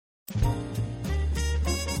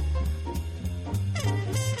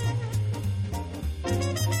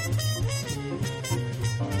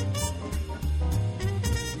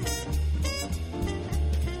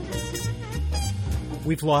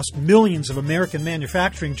We've lost millions of American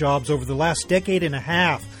manufacturing jobs over the last decade and a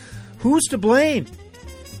half. Who's to blame?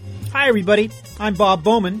 Hi, everybody. I'm Bob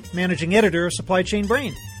Bowman, Managing Editor of Supply Chain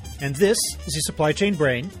Brain. And this is the Supply Chain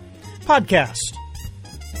Brain podcast.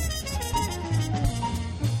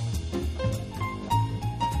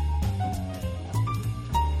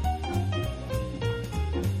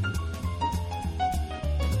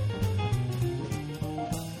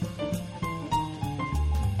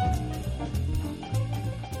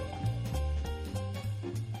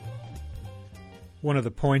 One of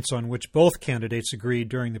the points on which both candidates agreed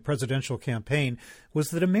during the presidential campaign was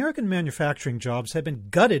that American manufacturing jobs had been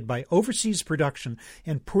gutted by overseas production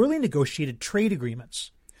and poorly negotiated trade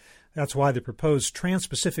agreements. That's why the proposed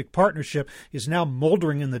Trans-Pacific Partnership is now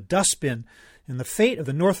moldering in the dustbin, and the fate of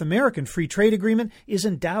the North American Free Trade Agreement is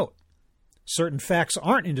in doubt. Certain facts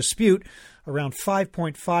aren't in dispute. Around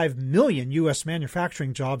 5.5 million U.S.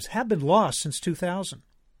 manufacturing jobs have been lost since 2000.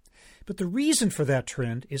 But the reason for that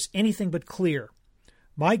trend is anything but clear.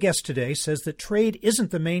 My guest today says that trade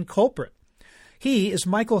isn't the main culprit. He is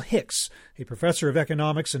Michael Hicks, a professor of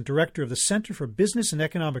economics and director of the Center for Business and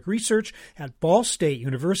Economic Research at Ball State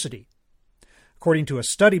University. According to a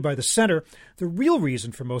study by the center, the real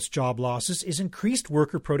reason for most job losses is increased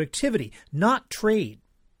worker productivity, not trade.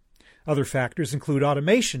 Other factors include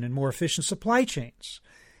automation and more efficient supply chains.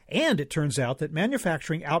 And it turns out that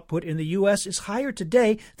manufacturing output in the U.S. is higher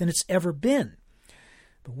today than it's ever been.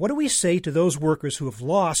 But what do we say to those workers who have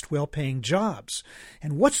lost well-paying jobs?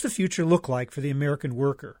 And what's the future look like for the American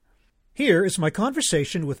worker? Here is my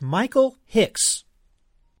conversation with Michael Hicks.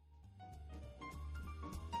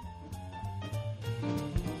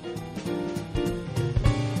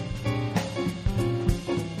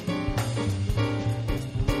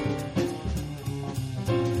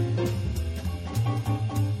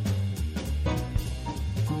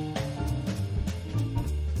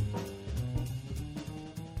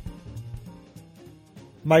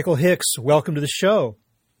 Michael Hicks, welcome to the show.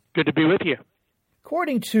 Good to be with you.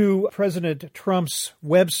 According to President Trump's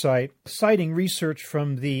website, citing research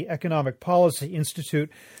from the Economic Policy Institute,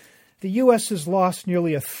 the U.S. has lost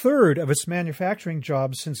nearly a third of its manufacturing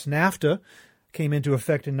jobs since NAFTA came into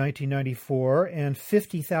effect in 1994, and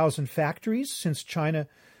 50,000 factories since China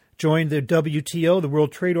joined the WTO, the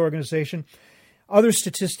World Trade Organization. Other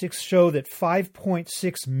statistics show that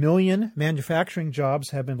 5.6 million manufacturing jobs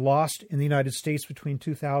have been lost in the United States between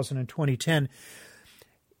 2000 and 2010.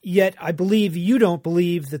 Yet I believe you don't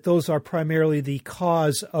believe that those are primarily the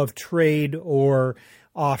cause of trade or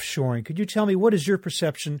offshoring. Could you tell me, what is your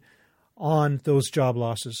perception on those job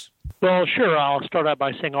losses? Well, sure. I'll start out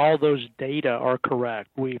by saying all those data are correct.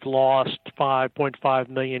 We've lost 5.5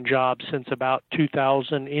 million jobs since about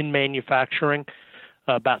 2000 in manufacturing.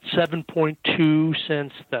 About 7.2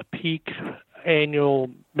 since the peak annual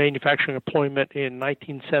manufacturing employment in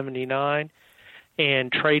 1979.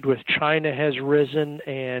 And trade with China has risen,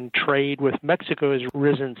 and trade with Mexico has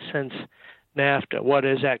risen since NAFTA. What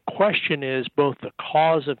is at question is both the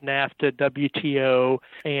cause of NAFTA, WTO,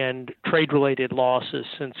 and trade-related losses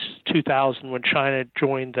since 2000 when China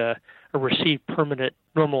joined or received permanent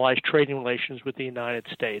normalized trading relations with the United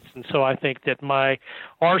States. And so I think that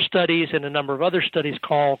our studies and a number of other studies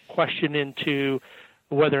call question into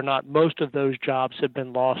whether or not most of those jobs have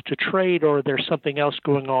been lost to trade, or there's something else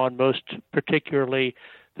going on, most particularly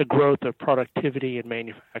the growth of productivity in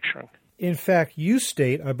manufacturing. In fact, you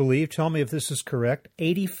state, I believe, tell me if this is correct,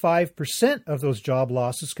 85% of those job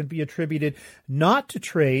losses can be attributed not to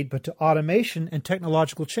trade, but to automation and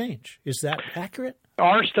technological change. Is that accurate?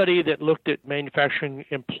 Our study that looked at manufacturing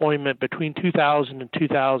employment between 2000 and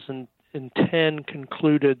 2010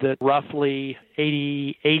 concluded that roughly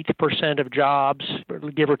 88% of jobs,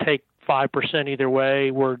 give or take 5% either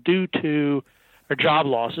way, were due to job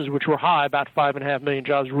losses, which were high, about 5.5 million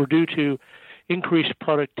jobs, were due to increased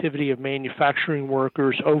productivity of manufacturing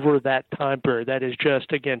workers over that time period. That is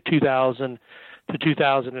just, again, 2000 to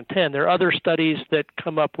 2010. There are other studies that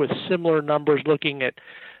come up with similar numbers looking at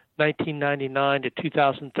 1999 to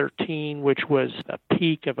 2013, which was a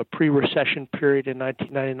peak of a pre-recession period in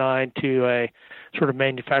 1999 to a sort of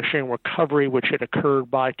manufacturing recovery, which had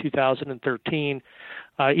occurred by 2013.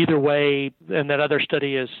 Either way, and that other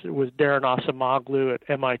study was Darren Asamoglu at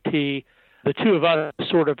MIT. The two of us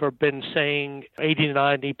sort of have been saying 80 to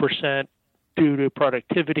 90% due to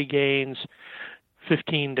productivity gains,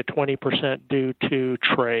 15 to 20% due to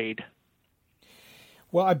trade.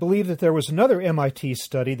 Well, I believe that there was another MIT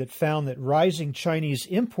study that found that rising Chinese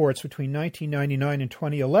imports between 1999 and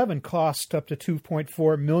 2011 cost up to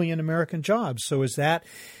 2.4 million American jobs. So is that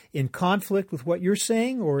in conflict with what you're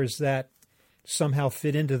saying, or is that somehow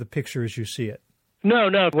fit into the picture as you see it? No.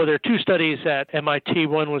 Well, there are two studies at MIT.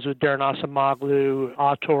 One was with Daranasamoglu,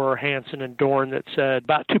 Autor, Hansen, and Dorn that said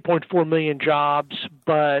about 2.4 million jobs,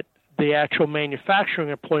 but the actual manufacturing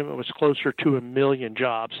employment was closer to 1 million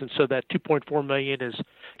jobs. And so that 2.4 million is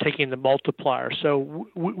taking the multiplier. So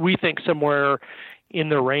we think somewhere in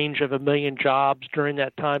the range of 1 million jobs during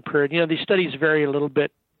that time period. You know, these studies vary a little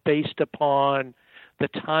bit based upon the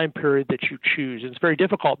time period that you choose. And it's very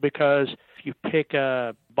difficult because if you pick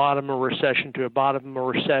a bottom of a recession to a bottom of a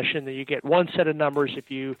recession, then you get one set of numbers. If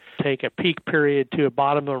you take a peak period to a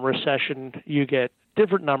bottom of a recession, you get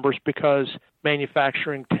different numbers because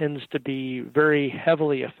manufacturing tends to be very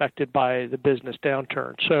heavily affected by the business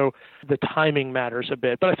downturn. So the timing matters a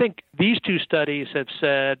bit. But I think these two studies have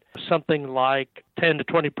said something like 10 to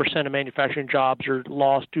 20% of manufacturing jobs are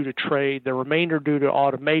lost due to trade, the remainder due to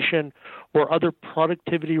automation or other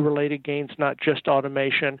productivity-related gains, not just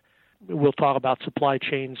automation. We'll talk about supply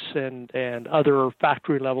chains and other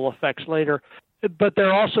factory-level effects later. But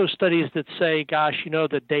there are also studies that say, gosh, you know,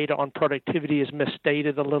 the data on productivity is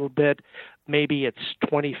misstated a little bit. Maybe it's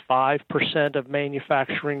 25% of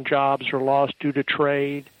manufacturing jobs are lost due to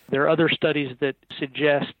trade. There are other studies that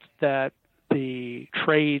suggest that the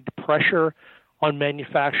trade pressure on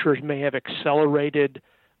manufacturers may have accelerated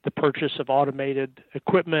the purchase of automated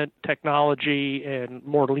equipment, technology, and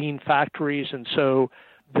more lean factories. And so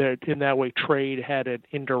in that way, trade had an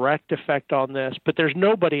indirect effect on this. But there's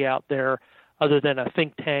nobody out there other than a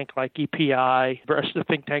think tank like EPI, the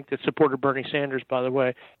think tank that supported Bernie Sanders, by the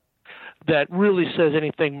way, that really says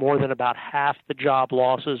anything more than about half the job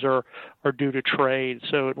losses are due to trade.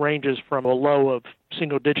 So it ranges from a low of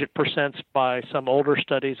single-digit percents by some older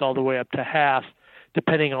studies all the way up to half,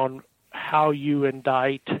 depending on how you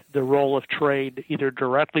indict the role of trade, either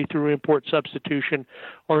directly through import substitution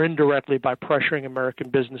or indirectly by pressuring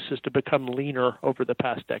American businesses to become leaner over the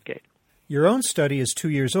past decade. Your own study is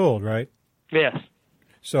 2 years old, right? Yes.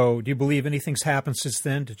 So do you believe anything's happened since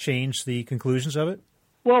then to change the conclusions of it?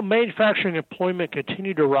 Well, manufacturing employment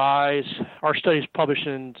continued to rise. Our study is published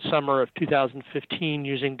in summer of 2015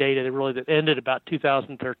 using data that ended about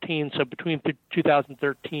 2013. So between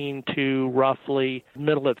 2013 to roughly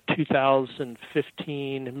middle of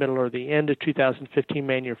 2015, middle or the end of 2015,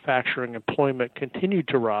 manufacturing employment continued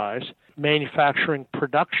to rise. Manufacturing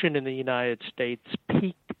production in the United States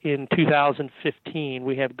peaked in 2015.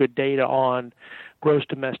 We have good data on gross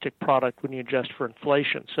domestic product when you adjust for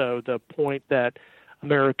inflation. So the point that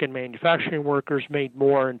American manufacturing workers made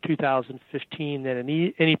more in 2015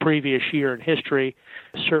 than any previous year in history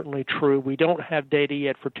is certainly true. We don't have data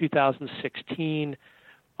yet for 2016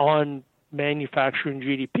 on manufacturing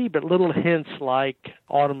GDP, but little hints like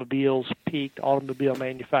automobile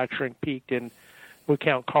manufacturing peaked, and we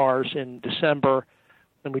count cars in December,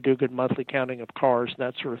 and we do a good monthly counting of cars and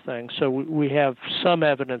that sort of thing. So we have some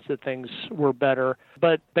evidence that things were better.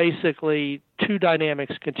 But basically, two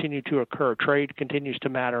dynamics continue to occur. Trade continues to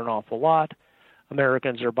matter an awful lot.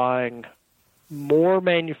 Americans are buying more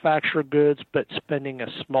manufactured goods, but spending a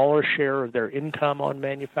smaller share of their income on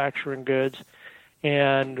manufacturing goods.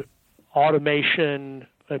 And automation,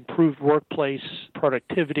 improved workplace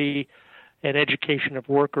productivity, and education of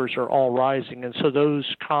workers are all rising. And so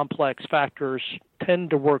those complex factors tend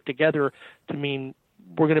to work together to mean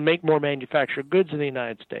we're going to make more manufactured goods in the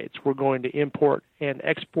United States. We're going to import and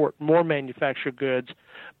export more manufactured goods,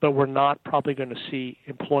 but we're not probably going to see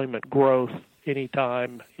employment growth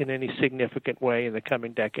anytime in any significant way in the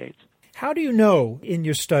coming decades. How do you know in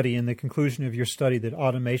your study, in the conclusion of your study, that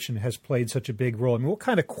automation has played such a big role? I mean, what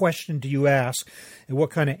kind of question do you ask, and what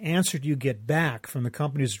kind of answer do you get back from the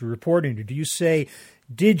companies you're reporting to? Do you say,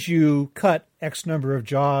 did you cut X number of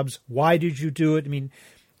jobs? Why did you do it? I mean,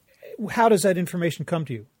 how does that information come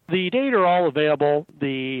to you? The data are all available.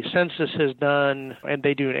 The census has done, and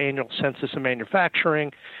they do an annual census of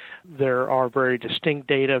manufacturing. There are very distinct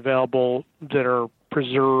data available that are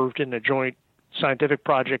preserved in a joint scientific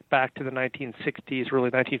project back to the 1960s, really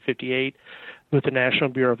 1958, with the National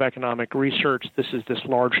Bureau of Economic Research. This is this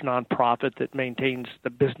large nonprofit that maintains the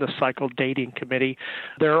Business Cycle Dating Committee.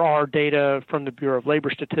 There are data from the Bureau of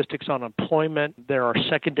Labor Statistics on employment. There are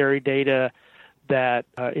secondary data that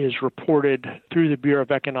is reported through the Bureau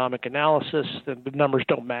of Economic Analysis. The numbers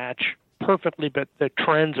don't match perfectly, but the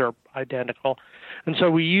trends are identical. And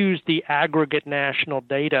so we use the aggregate national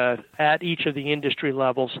data at each of the industry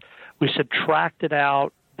levels. We subtracted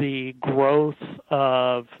out the growth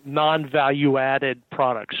of non-value-added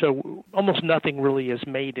products. So almost nothing really is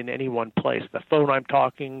made in any one place. The phone I'm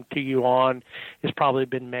talking to you on has probably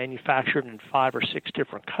been manufactured in 5 or 6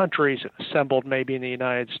 different countries and assembled maybe in the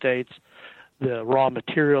United States. The raw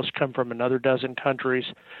materials come from another dozen countries.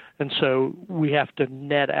 And so we have to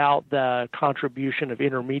net out the contribution of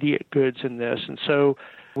intermediate goods in this. And so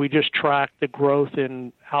we just track the growth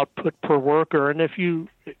in output per worker. And if you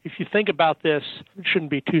think about this, it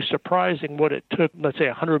shouldn't be too surprising what it took, let's say,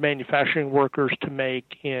 100 manufacturing workers to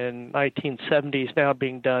make in 1970s now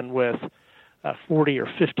being done with 40 or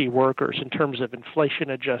 50 workers in terms of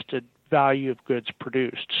inflation-adjusted value of goods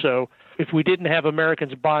produced. So if we didn't have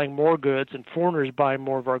Americans buying more goods and foreigners buying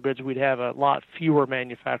more of our goods, we'd have a lot fewer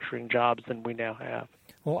manufacturing jobs than we now have.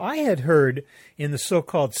 Well, I had heard in the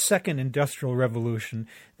so-called Second Industrial Revolution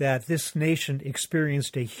that this nation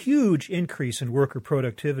experienced a huge increase in worker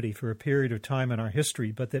productivity for a period of time in our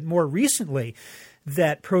history, but that more recently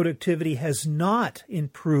that productivity has not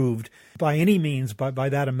improved by any means by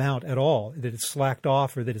that amount at all, that it's slacked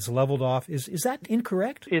off or that it's leveled off. Is that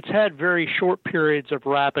incorrect? It's had very short periods of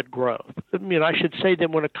rapid growth. I mean, I should say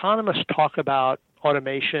that when economists talk about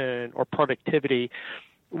automation or productivity,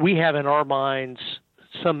 we have in our minds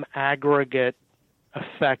some aggregate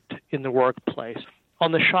effect in the workplace.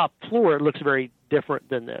 On the shop floor, it looks very different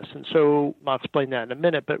than this. And so I'll explain that in a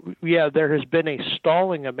minute. But yeah, there has been a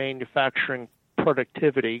stalling of manufacturing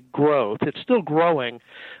productivity growth. It's still growing,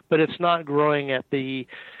 but it's not growing at the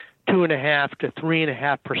 2.5% to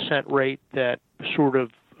 3.5% rate that sort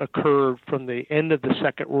of occurred from the end of the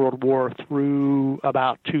Second World War through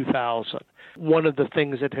about 2000. One of the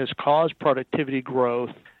things that has caused productivity growth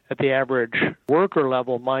at the average worker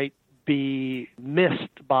level might be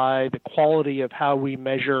missed by the quality of how we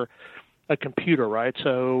measure a computer, right?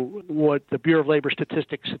 So what the Bureau of Labor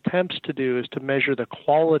Statistics attempts to do is to measure the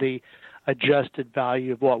quality adjusted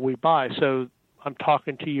value of what we buy. So I'm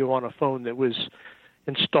talking to you on a phone that was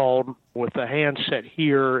installed with a handset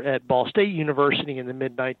here at Ball State University in the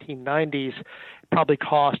mid-1990s. It probably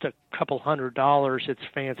cost a couple $100. It's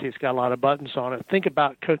fancy. It's got a lot of buttons on it. Think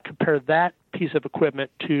about, compare that piece of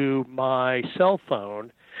equipment to my cell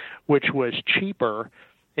phone, which was cheaper,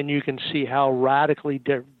 and you can see how radically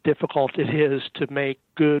difficult it is to make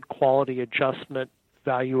good quality adjustment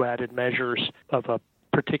value-added measures of a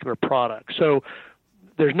particular product. So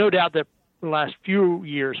there's no doubt that the last few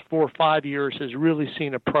years, 4 or 5 years, has really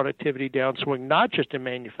seen a productivity downswing, not just in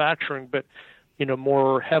manufacturing, but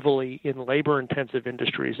more heavily in labor-intensive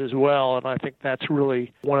industries as well. And I think that's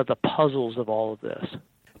really one of the puzzles of all of this.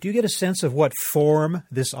 Do you get a sense of what form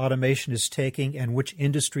this automation is taking and which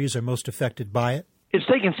industries are most affected by it? It's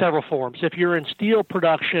taken several forms. If you're in steel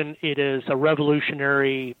production, it is a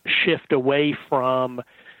revolutionary shift away from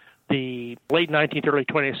the late 19th, early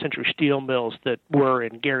 20th century steel mills that were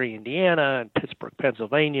in Gary, Indiana, and Pittsburgh,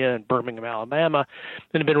 Pennsylvania, and Birmingham, Alabama,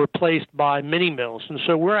 and have been replaced by mini mills. And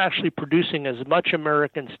so we're actually producing as much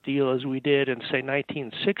American steel as we did in, say,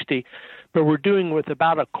 1960, but we're doing with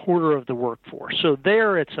about a quarter of the workforce. So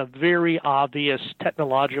there it's a very obvious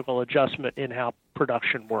technological adjustment in how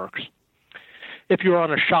production works. If you're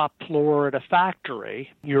on a shop floor at a factory,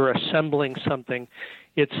 you're assembling something,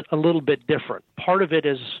 it's a little bit different. Part of it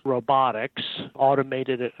is robotics,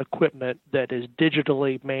 automated equipment that is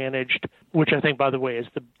digitally managed, which I think, by the way, is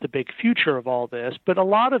the big future of all this. But a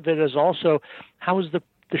lot of it is also, how is the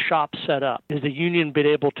shop set up? Is the union been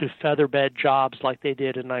able to featherbed jobs like they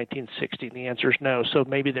did in 1960? And the answer is no. So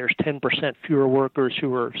maybe there's 10% fewer workers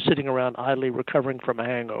who are sitting around idly recovering from a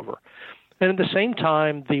hangover. And at the same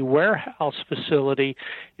time, the warehouse facility,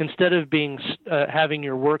 instead of being having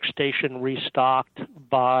your workstation restocked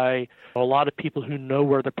by a lot of people who know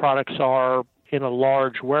where the products are in a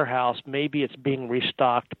large warehouse, maybe it's being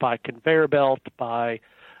restocked by conveyor belt, by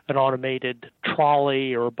an automated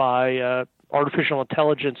trolley, or by artificial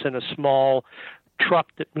intelligence in a small truck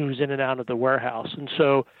that moves in and out of the warehouse. And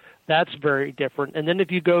so that's very different. And then if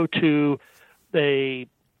you go to a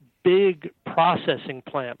big processing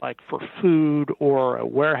plant like for food, or a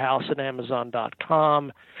warehouse at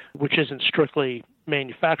Amazon.com, which isn't strictly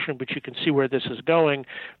manufacturing, but you can see where this is going,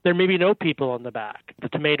 there may be no people in the back. The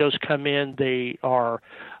tomatoes come in, they are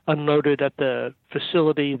unloaded at the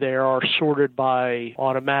facility, they are sorted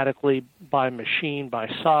automatically by machine, by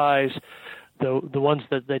size. The ones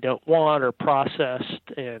that they don't want are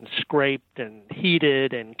processed and scraped and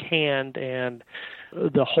heated and canned, and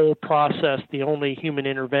the whole process, the only human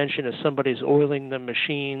intervention is somebody's oiling the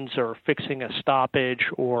machines or fixing a stoppage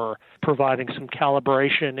or providing some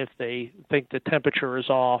calibration if they think the temperature is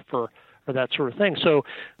off or or that sort of thing. So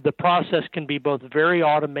the process can be both very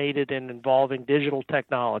automated and involving digital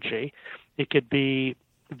technology. It could be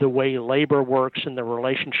the way labor works and the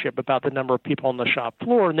relationship about the number of people on the shop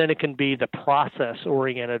floor, and then it can be the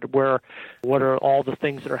process-oriented, where what are all the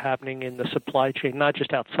things that are happening in the supply chain, not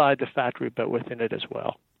just outside the factory, but within it as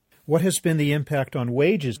well. What has been the impact on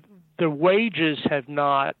wages? The wages have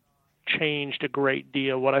not changed a great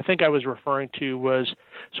deal. What I think I was referring to was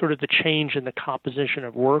sort of the change in the composition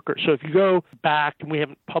of workers. So if you go back, and we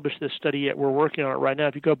haven't published this study yet, we're working on it right now,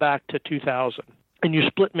 if you go back to 2000, and you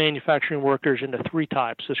split manufacturing workers into three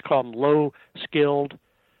types. Let's call them low-skilled,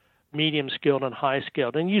 medium-skilled, and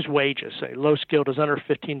high-skilled. And use wages. Say low-skilled is under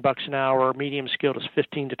 $15 an hour, medium-skilled is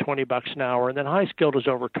 $15 to $20 an hour, and then high-skilled is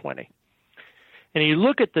over 20. And you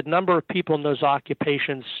look at the number of people in those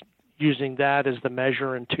occupations using that as the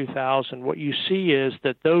measure in 2000, what you see is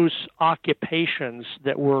that those occupations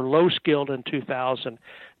that were low-skilled in 2000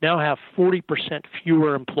 now have 40%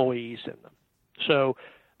 fewer employees in them. So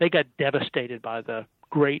they got devastated by the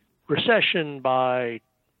Great Recession, by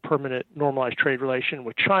permanent normalized trade relation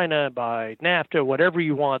with China, by NAFTA, whatever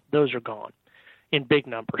you want, those are gone in big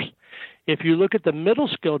numbers. If you look at the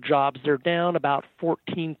middle-skilled jobs, they're down about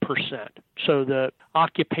 14%. So the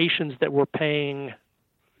occupations that were paying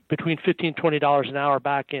between $15 and $20 an hour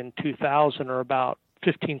back in 2000 are about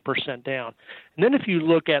 15% down. And then if you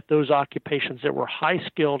look at those occupations that were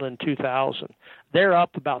high-skilled in 2000, they're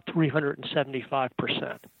up about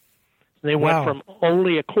 375%. They went from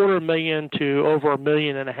only 250,000 to over 1.5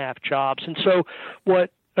 million jobs. And so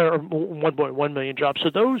 1.1 million jobs. So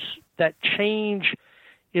that change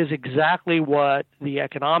is exactly what the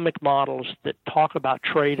economic models that talk about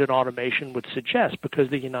trade and automation would suggest, because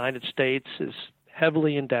the United States is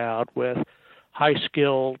heavily endowed with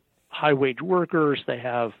high-skilled, high-wage workers. They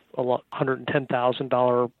have a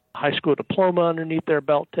 $110,000 high school diploma underneath their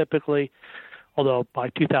belt typically, although by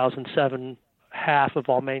 2007, half of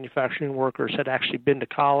all manufacturing workers had actually been to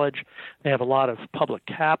college. They have a lot of public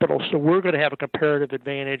capital. So we're going to have a comparative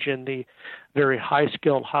advantage in the very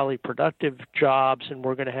high-skilled, highly productive jobs, and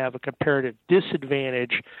we're going to have a comparative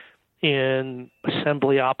disadvantage in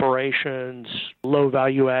assembly operations, low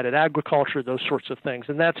value-added agriculture, those sorts of things.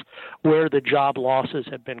 And that's where the job losses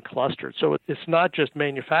have been clustered. So it's not just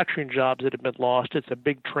manufacturing jobs that have been lost, it's a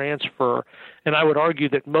big transfer. And I would argue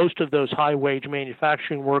that most of those high-wage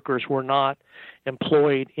manufacturing workers were not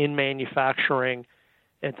employed in manufacturing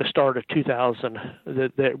at the start of 2000.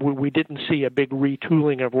 We didn't see a big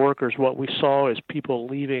retooling of workers. What we saw is people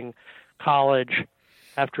leaving college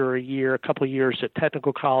after a couple of years at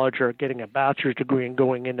technical college, or getting a bachelor's degree and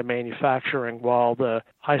going into manufacturing, while the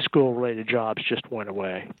high school-related jobs just went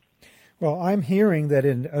away. Well, I'm hearing that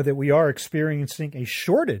that we are experiencing a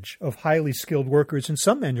shortage of highly skilled workers in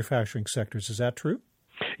some manufacturing sectors. Is that true?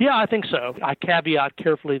 Yeah, I think so. I caveat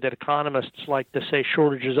carefully that economists like to say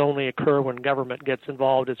shortages only occur when government gets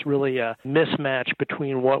involved. It's really a mismatch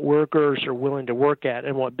between what workers are willing to work at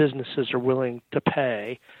and what businesses are willing to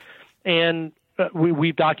pay. And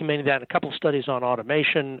we've documented that in a couple of studies on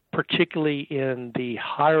automation, particularly in the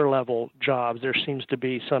higher-level jobs. There seems to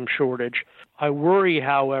be some shortage. I worry,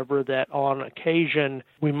 however, that on occasion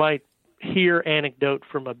we might hear anecdote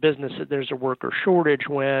from a business that there's a worker shortage,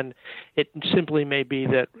 when it simply may be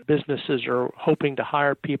that businesses are hoping to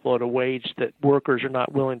hire people at a wage that workers are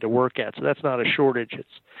not willing to work at. So that's not a shortage. It's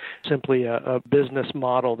simply a business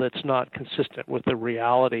model that's not consistent with the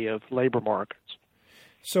reality of labor markets.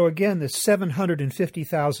 So again, the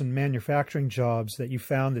 750,000 manufacturing jobs that you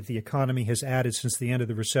found that the economy has added since the end of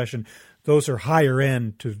the recession, those are higher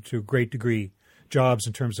end to a great degree jobs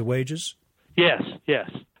in terms of wages? Yes.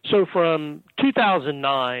 So from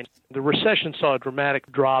 2009, the recession saw a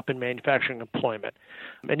dramatic drop in manufacturing employment.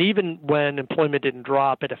 And even when employment didn't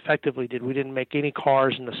drop, it effectively did. We didn't make any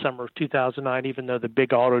cars in the summer of 2009, even though the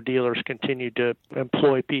big auto dealers continued to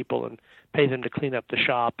employ people and pay them to clean up the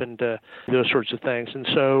shop and those sorts of things. And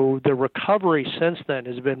so the recovery since then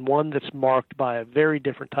has been one that's marked by a very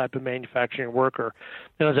different type of manufacturing worker.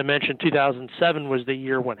 And as I mentioned, 2007 was the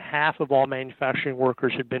year when half of all manufacturing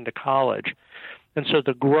workers had been to college. And so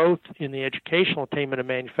the growth in the educational attainment of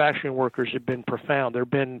manufacturing workers had been profound. There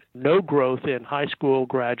had been no growth in high school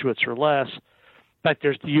graduates or less. In fact,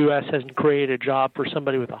 the U.S. hasn't created a job for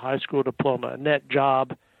somebody with a high school diploma, a net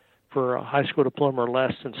job for a high school diploma or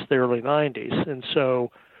less since the early 90s. And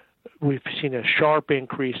so we've seen a sharp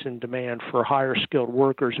increase in demand for higher skilled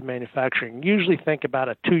workers in manufacturing. Usually think about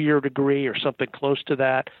a 2-year degree or something close to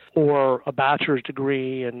that, or a bachelor's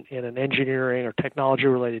degree in an engineering or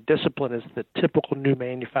technology-related discipline is the typical new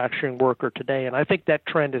manufacturing worker today. And I think that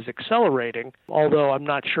trend is accelerating, although I'm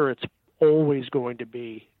not sure it's always going to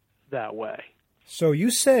be that way. So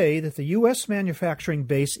you say that the U.S. manufacturing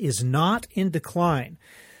base is not in decline.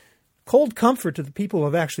 Cold comfort to the people who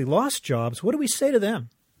have actually lost jobs. What do we say to them?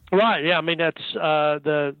 Right. Yeah. I mean, that's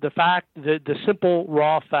the fact. The simple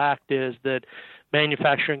raw fact is that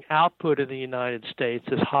manufacturing output in the United States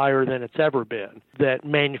is higher than it's ever been. That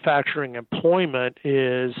manufacturing employment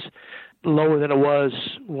is lower than it was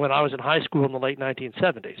when I was in high school in the late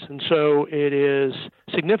 1970s. And so it is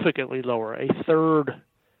significantly lower, a third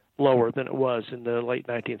lower than it was in the late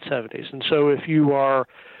 1970s. And so if you are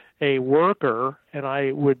a worker, and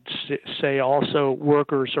I would say also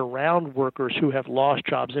workers around workers who have lost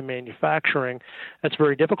jobs in manufacturing, that's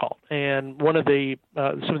very difficult. And one of the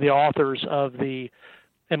some of the authors of the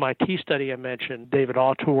MIT study I mentioned, David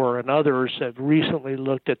Autor and others, have recently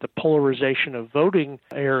looked at the polarization of voting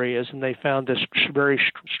areas, and they found this very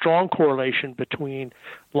strong correlation between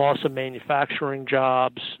loss of manufacturing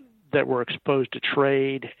jobs that were exposed to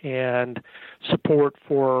trade and support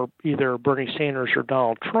for either Bernie Sanders or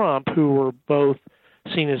Donald Trump, who were both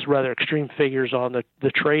seen as rather extreme figures on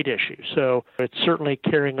the trade issue. So it's certainly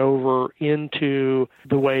carrying over into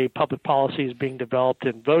the way public policy is being developed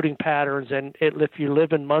in voting patterns. And if you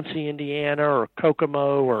live in Muncie, Indiana, or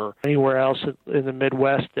Kokomo, or anywhere else in the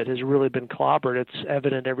Midwest that has really been clobbered, it's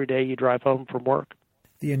evident every day you drive home from work.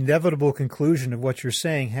 The inevitable conclusion of what you're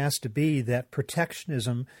saying has to be that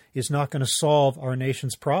protectionism is not going to solve our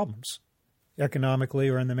nation's problems, economically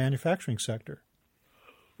or in the manufacturing sector.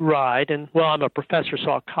 Right. And, well, I'm a professor,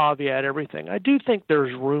 so I'll caveat everything. I do think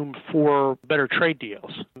there's room for better trade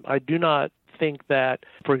deals. I do not think that,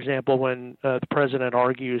 for example, when the president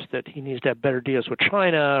argues that he needs to have better deals with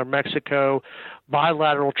China or Mexico,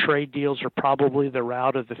 bilateral trade deals are probably the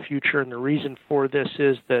route of the future. And the reason for this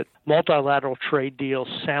is that multilateral trade deals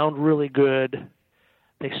sound really good.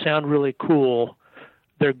 They sound really cool.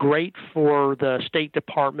 They're great for the State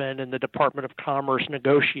Department and the Department of Commerce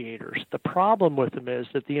negotiators. The problem with them is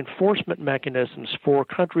that the enforcement mechanisms for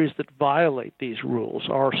countries that violate these rules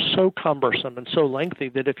are so cumbersome and so lengthy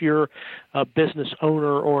that if you're a business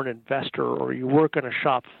owner or an investor, or you work on a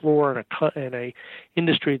shop floor in a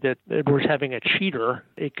industry that was having a cheater,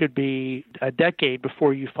 it could be a decade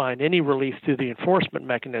before you find any relief through the enforcement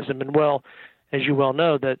mechanism. And, well, as you well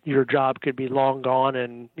know, that your job could be long gone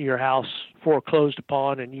and your house foreclosed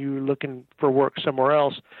upon and you looking for work somewhere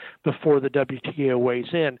else before the WTO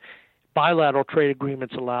weighs in. Bilateral trade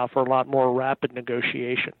agreements allow for a lot more rapid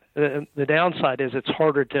negotiation. The downside is it's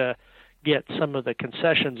harder to get some of the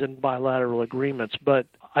concessions in bilateral agreements, but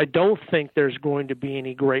I don't think there's going to be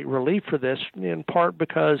any great relief for this, in part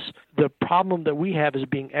because the problem that we have is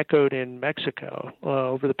being echoed in Mexico.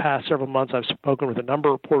 Over the past several months, I've spoken with a number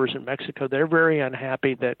of reporters in Mexico. They're very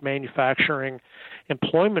unhappy that manufacturing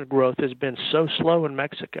employment growth has been so slow in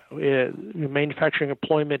Mexico. Manufacturing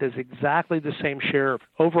employment is exactly the same share of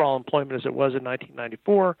overall employment as it was in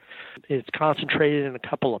 1994. It's concentrated in a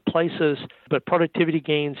couple of places, but productivity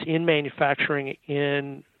gains in manufacturing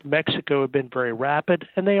in Mexico have been very rapid,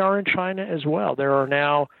 and they are in China as well. There are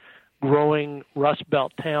now growing Rust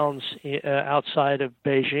Belt towns outside of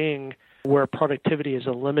Beijing where productivity has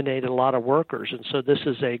eliminated a lot of workers. And so this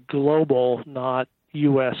is a global, not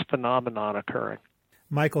U.S. phenomenon occurring.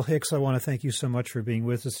 Michael Hicks, I want to thank you so much for being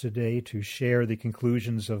with us today to share the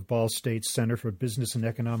conclusions of Ball State's Center for Business and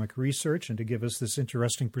Economic Research and to give us this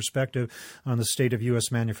interesting perspective on the state of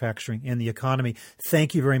U.S. manufacturing and the economy.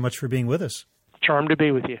 Thank you very much for being with us. Charmed to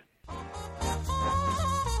be with you.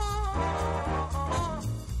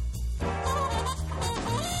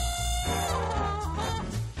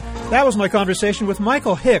 That was my conversation with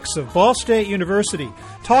Michael Hicks of Ball State University,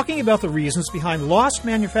 talking about the reasons behind lost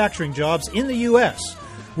manufacturing jobs in the U.S.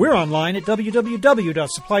 We're online at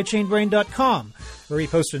www.supplychainbrain.com, where we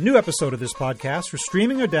post a new episode of this podcast for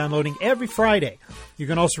streaming or downloading every Friday. You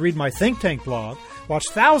can also read my Think Tank blog, watch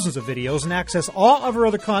thousands of videos, and access all of our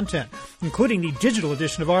other content, including the digital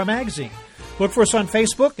edition of our magazine. Look for us on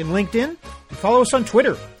Facebook and LinkedIn, and follow us on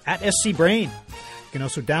Twitter @SCBrain. You can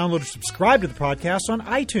also download or subscribe to the podcast on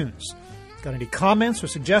iTunes. Got any comments or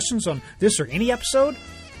suggestions on this or any episode?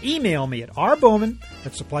 Email me at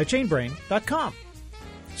rbowman@supplychainbrain.com.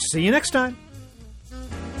 See you next time.